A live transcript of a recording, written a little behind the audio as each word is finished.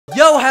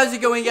Yo, how's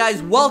it going,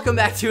 guys? Welcome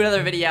back to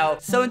another video.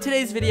 So in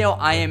today's video,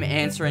 I am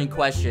answering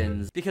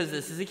questions because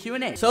this is a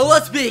Q&A. So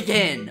let's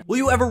begin. Will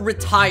you ever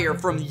retire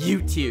from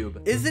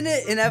YouTube? Isn't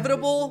it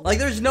inevitable? Like,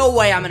 there's no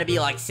way I'm gonna be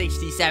like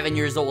 67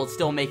 years old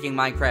still making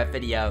Minecraft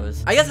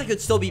videos. I guess I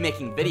could still be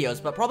making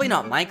videos, but probably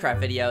not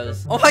Minecraft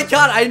videos. Oh my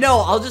god, I know.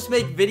 I'll just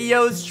make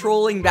videos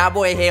trolling Bad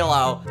Boy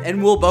Halo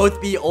and we'll both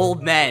be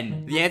old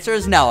men. The answer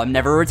is no, I'm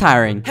never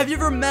retiring. Have you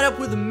ever met up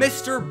with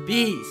Mr.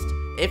 Beast?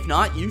 If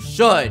not, you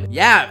should.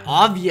 Yeah,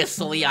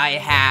 obviously I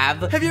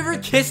have. Have you ever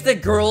kissed a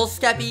girl,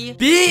 Skeppy?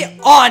 Be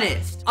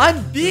honest.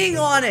 I'm being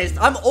honest.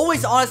 I'm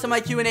always honest in my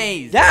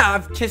Q&As. Yeah,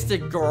 I've kissed a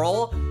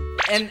girl.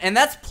 And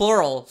that's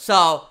plural,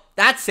 so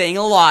that's saying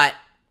a lot.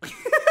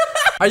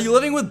 Are you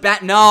living with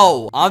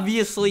No,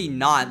 obviously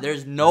not.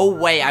 There's no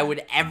way I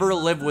would ever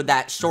live with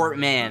that short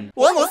man.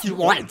 Well, unless you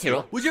wanted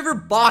to. Would you ever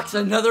box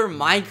another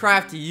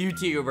Minecraft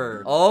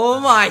YouTuber?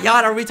 Oh my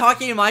god, are we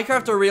talking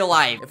Minecraft or real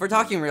life? If we're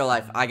talking real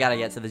life, I gotta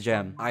get to the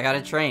gym. I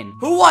gotta train.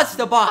 Who wants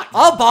to box?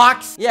 I'll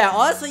box. Yeah,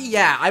 honestly,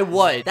 yeah, I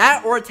would.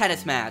 That or a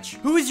tennis match.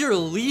 Who is your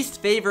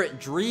least favorite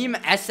Dream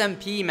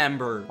SMP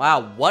member?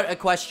 Wow, what a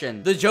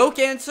question. The joke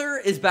answer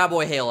is Bad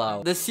Boy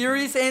Halo. The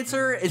serious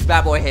answer is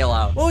Bad Boy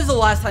Halo. When was the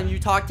last time you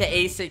talked to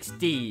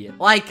A6D?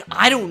 Like,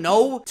 I don't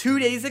know. 2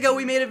 days ago,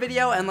 we made a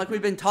video, and like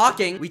we've been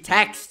talking, we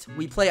text,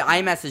 we play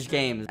iMessage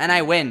games, and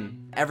I win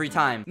every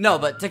time. No,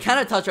 but to kind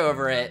of touch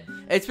over it,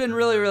 it's been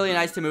really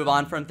nice to move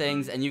on from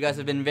things, and you guys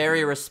have been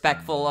very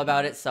respectful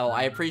about it, so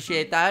I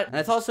appreciate that. And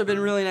it's also been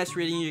really nice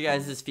reading you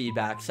guys'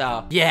 feedback,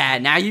 so yeah,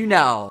 now you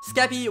know.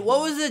 Skeppy,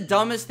 what was the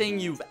dumbest thing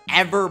you've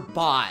ever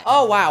bought?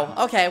 Oh,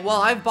 wow. Okay,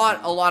 well, I've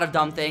bought a lot of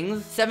dumb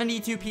things.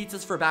 72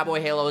 pizzas for Bad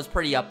Boy Halo is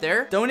pretty up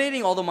there.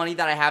 Donating all the money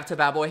that I have to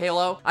Bad Boy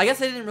Halo, I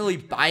guess I didn't really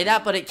buy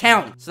that, but it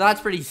counts, so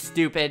that's pretty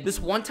stupid. This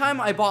one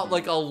time, I bought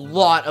like a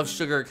lot of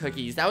sugar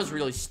cookies. That was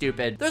really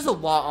stupid. There's a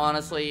lot,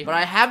 honestly, but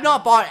I have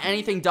not bought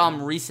anything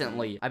dumb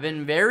recently. I've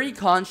been very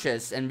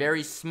conscious and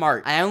very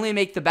smart. I only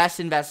make the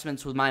best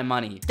investments with my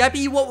money.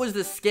 Skeppy, what was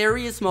the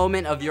scariest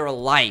moment of your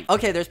life?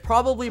 Okay, there's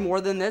probably more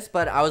than this,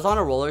 but I was on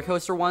a roller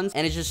coaster once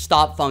and it just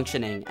stopped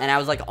functioning. And I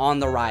was like on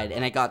the ride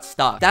and it got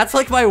stuck. That's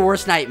like my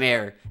worst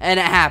nightmare. And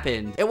it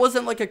happened. It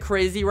wasn't like a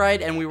crazy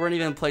ride and we weren't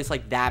even placed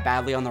like that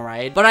badly on the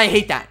ride. But I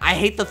hate that. I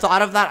hate the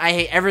thought of that. I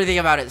hate everything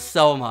about it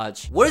so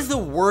much. What is the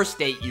worst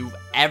date you've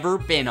ever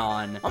been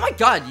on? Oh my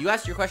god, you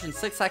asked your question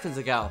 6 seconds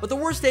ago. But the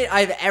worst date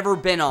I've ever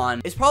been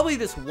on is probably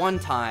this one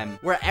time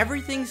where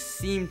everything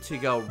seemed to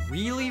go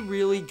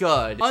really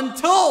good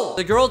until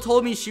the girl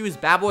told me she was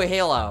Bad Boy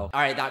Halo.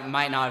 All right, that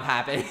might not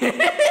have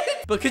happened.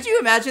 But could you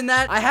imagine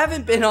that? I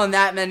haven't been on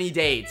that many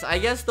dates. I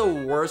guess the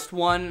worst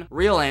one,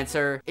 real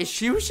answer, is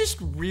she was just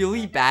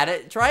really bad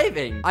at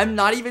driving. I'm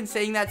not even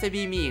saying that to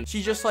be mean.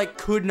 She just like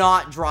could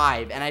not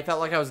drive and I felt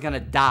like I was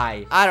gonna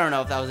die. I don't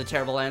know if that was a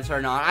terrible answer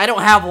or not. I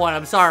don't have one,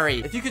 I'm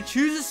sorry. If you could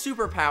choose a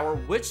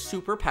superpower, which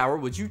superpower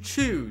would you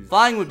choose?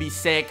 Flying would be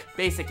sick,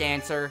 basic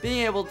answer.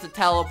 Being able to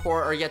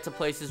teleport or get to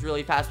places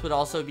really fast would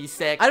also be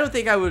sick. I don't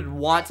think I would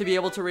want to be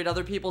able to read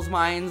other people's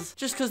minds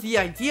just because the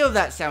idea of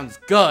that sounds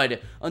good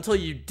until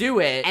you do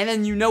it and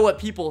then you know what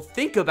people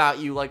think about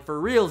you, like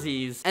for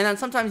realsies, and then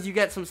sometimes you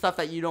get some stuff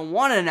that you don't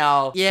want to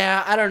know.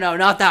 Yeah, I don't know,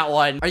 not that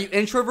one. Are you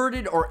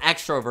introverted or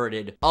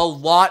extroverted? A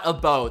lot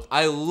of both.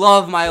 I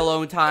love my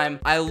alone time.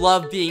 I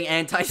love being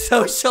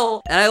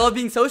antisocial and I love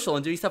being social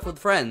and doing stuff with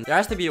friends. There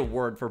has to be a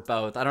word for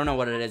both. I don't know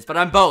what it is, but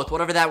I'm both,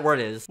 whatever that word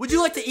is. Would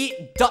you like to eat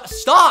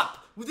stop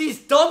with these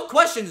dumb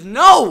questions?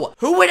 No!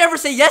 Who would ever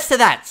say yes to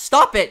that?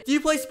 Stop it. Do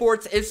you play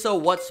sports? If so,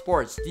 what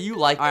sports do you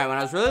like? All right, when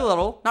I was really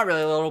little, not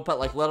really little, but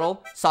like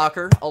little,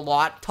 soccer, a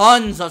lot,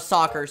 tons of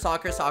soccer,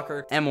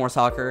 and more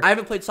soccer. I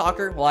haven't played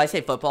soccer. Well, I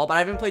say football, but I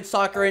haven't played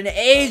soccer in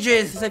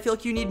ages because I feel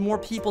like you need more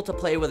people to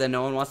play with and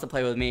no one wants to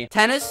play with me.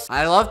 Tennis.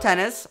 I love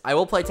tennis. I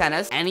will play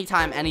tennis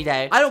anytime, any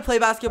day. I don't play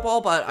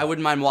basketball, but I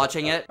wouldn't mind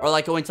watching it or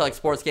like going to like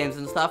sports games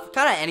and stuff.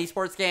 Kind of any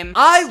sports game.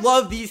 I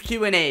love these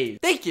Q&As.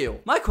 Thank you.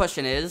 My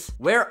question is,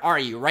 where are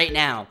you right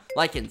now?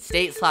 Like in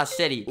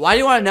state/city. Why do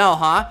you want to know,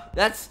 huh?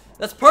 That's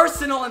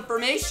personal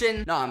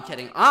information. No, I'm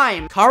kidding.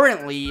 I'm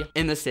currently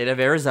in the state of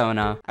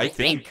Arizona, I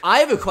think. I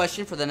have a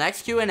question for the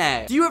next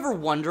Q&A. Do you ever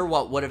wonder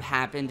what would have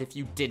happened if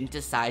you didn't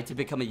decide to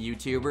become a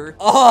YouTuber?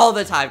 All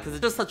the time, because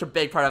it's just such a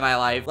big part of my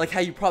life. Like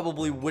how you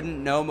probably wouldn't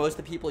know most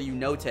of the people you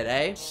know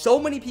today. So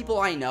many people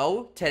I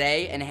know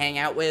today and hang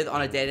out with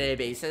on a day-to-day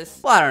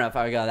basis. Well, I don't know if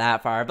I would go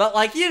that far, but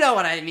like, you know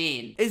what I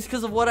mean. It's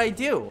because of what I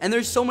do. And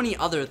there's so many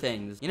other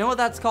things. You know what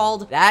that's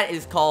called? That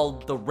is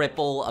called the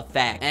ripple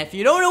effect. And if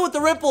you don't know what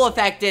the ripple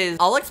effect is,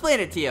 I'll explain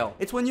it to you.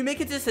 It's when you make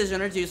a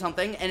decision or do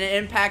something and it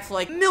impacts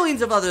like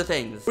millions of other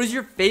things. What is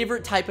your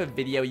favorite type of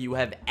video you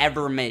have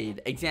ever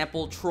made?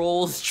 Example,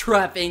 trolls,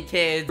 trapping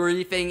kids,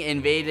 griefing,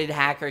 invaded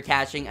hacker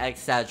catching,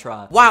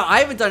 etc. Wow,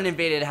 I haven't done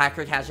invaded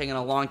hacker catching in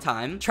a long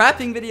time.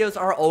 Trapping videos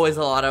are always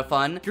a lot of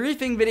fun.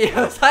 Griefing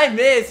videos I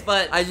miss,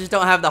 but I just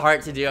don't have the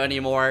heart to do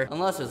anymore.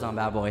 Unless it's on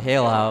Bad Boy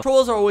Halo.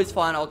 Trolls are always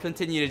fun. I'll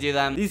continue to do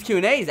them. These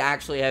Q&As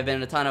actually have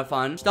been a ton of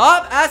fun.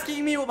 Stop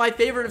asking me what my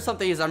favorite of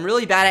something is. I'm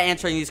really bad at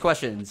answering these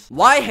questions. questions.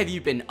 Why have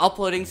you been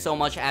uploading so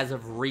much as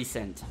of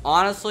recent?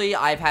 Honestly,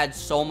 I've had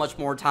so much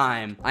more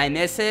time. I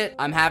miss it.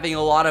 I'm having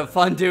a lot of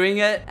fun doing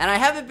it, and I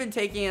haven't been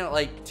taking it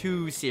like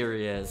too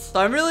serious. So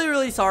I'm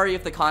really sorry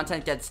if the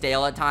content gets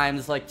stale at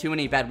times, like too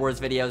many Bed Wars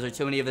videos or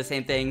too many of the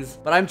same things,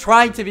 but I'm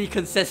trying to be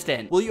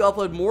consistent. Will you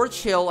upload more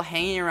chill,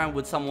 hanging around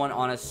with someone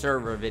on a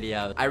server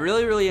videos? I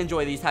really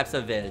enjoy these types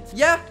of vids.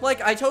 Yeah,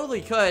 like I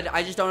totally could.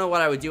 I just don't know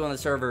what I would do on the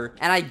server,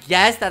 and I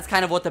guess that's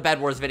kind of what the Bed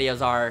Wars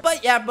videos are.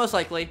 But yeah, most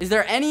likely. Is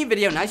there any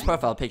video, nice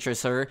profile picture,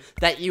 sir,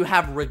 that you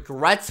have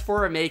regrets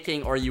for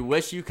making or you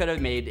wish you could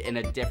have made in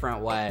a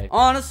different way?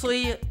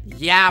 Honestly,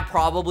 yeah,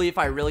 probably if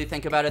I really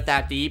think about it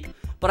that deep.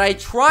 But I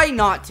try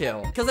not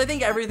to, because I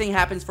think everything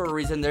happens for a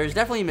reason. There's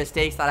definitely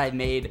mistakes that I've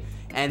made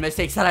and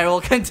mistakes that I will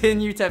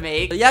continue to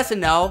make. But yes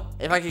and no.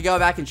 If I could go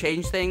back and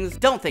change things,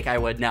 don't think I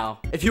would, no.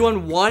 If you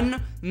won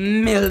 $1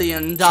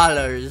 million,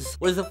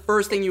 what is the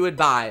first thing you would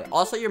buy?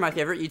 Also, you're my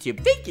favorite YouTube.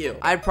 Thank you.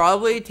 I'd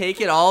probably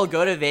take it all,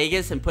 go to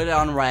Vegas, and put it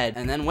on red.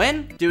 And then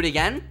win, do it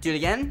again, do it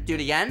again, do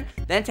it again.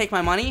 Then take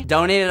my money,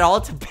 donate it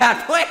all to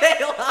Pathway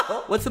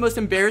Halo. What's the most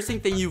embarrassing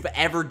thing you've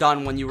ever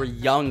done when you were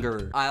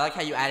younger? I like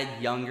how you added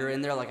younger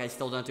in there, like I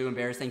still don't do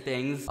embarrassing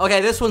things.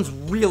 Okay, this one's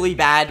really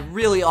bad,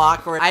 really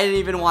awkward. I didn't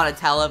even want to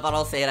tell it, but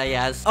I'll say it, I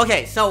guess.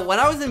 Okay, so when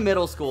I was in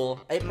middle school,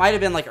 it might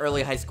have been like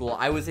early high school,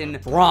 I was in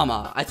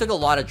drama. I took a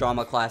lot of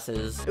drama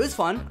classes. It was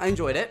fun. I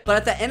enjoyed it. But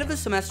at the end of the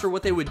semester,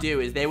 what they would do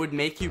is they would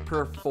make you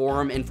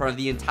perform in front of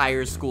the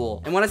entire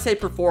school. And when I say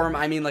perform,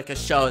 I mean like a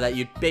show that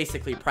you'd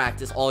basically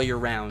practice all year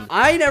round.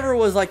 I never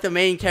was like the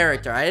main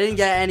character. I didn't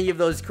get any of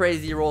those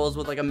crazy roles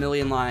with like a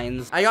million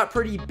lines. I got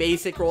pretty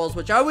basic roles,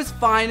 which I was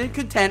fine and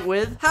content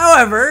with.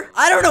 However,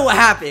 I don't know what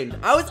happened.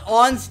 I was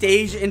on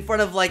stage in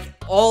front of like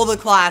all the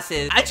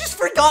classes. I just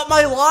forgot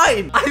my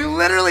line. I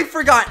literally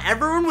forgot.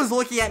 Everyone was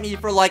looking at me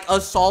for like a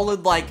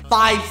solid like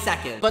 5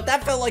 seconds. But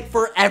that felt like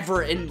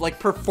forever in like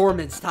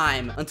performance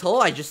time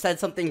until I just said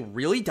something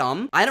really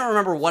dumb. I don't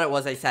remember what it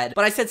was I said,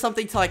 but I said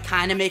something to like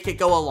kind of make it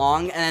go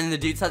along, and then the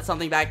dude said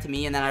something back to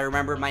me, and then I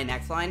remembered my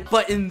next line.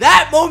 But in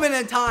that moment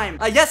in time,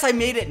 I guess I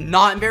made it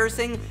not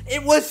embarrassing.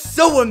 It was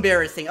so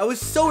embarrassing. I was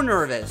so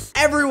nervous.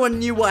 Everyone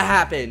knew what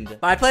happened,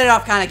 but I played it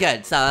off kind of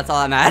good, so that's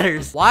all that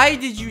matters. Why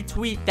did you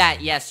tweet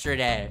that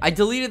yesterday? I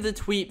deleted the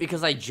tweet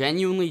because I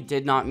genuinely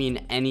did not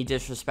mean any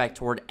disrespect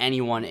toward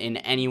anyone in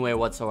any way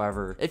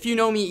whatsoever. If you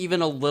know me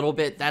even a little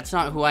bit, that's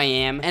not who I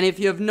am. And if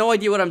you have no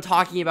idea what I'm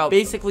talking about,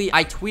 basically,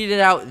 I tweeted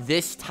out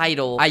this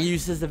title I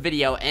used as the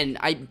video, and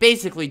I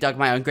basically dug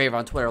my own grave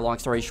on Twitter, long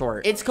story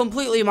short. It's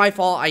completely my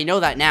fault, I know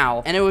that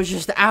now, and it was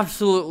just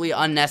absolutely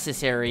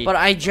unnecessary, but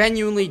I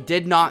genuinely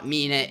did not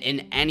mean it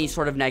in any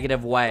sort of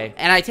negative way.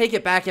 And I take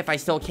it back if I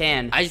still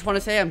can. I just want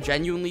to say I'm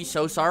genuinely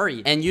so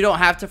sorry, and you don't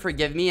have to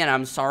forgive me, and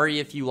I'm sorry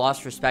if you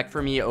lost respect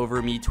for me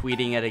over me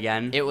tweeting it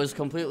again. It was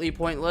completely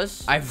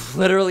pointless. I've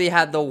literally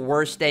had the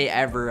worst day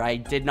ever. I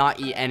did not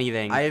eat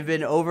anything. I have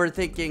been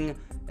overthinking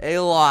a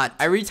lot.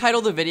 I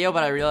retitled the video,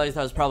 but I realized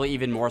that was probably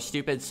even more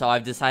stupid, so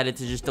I've decided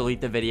to just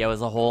delete the video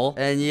as a whole.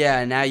 And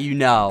yeah, now you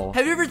know.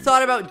 Have you ever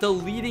thought about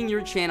deleting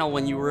your channel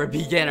when you were a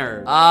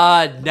beginner?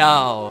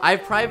 No.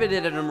 I've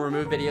privated and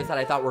removed videos that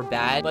I thought were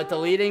bad, but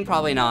deleting,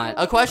 probably not.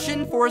 A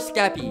question for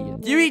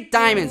Skeppy. Do you eat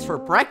diamonds for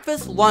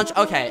breakfast, lunch?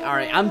 Okay, all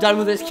right, I'm done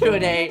with this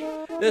Q&A.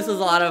 This was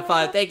a lot of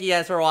fun. Thank you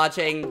guys for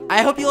watching.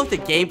 I hope you liked the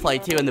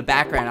gameplay too in the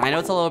background. I know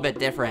it's a little bit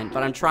different,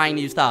 but I'm trying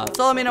new stuff.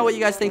 So let me know what you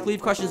guys think.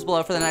 Leave questions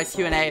below for the next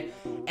Q&A.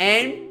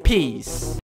 And peace.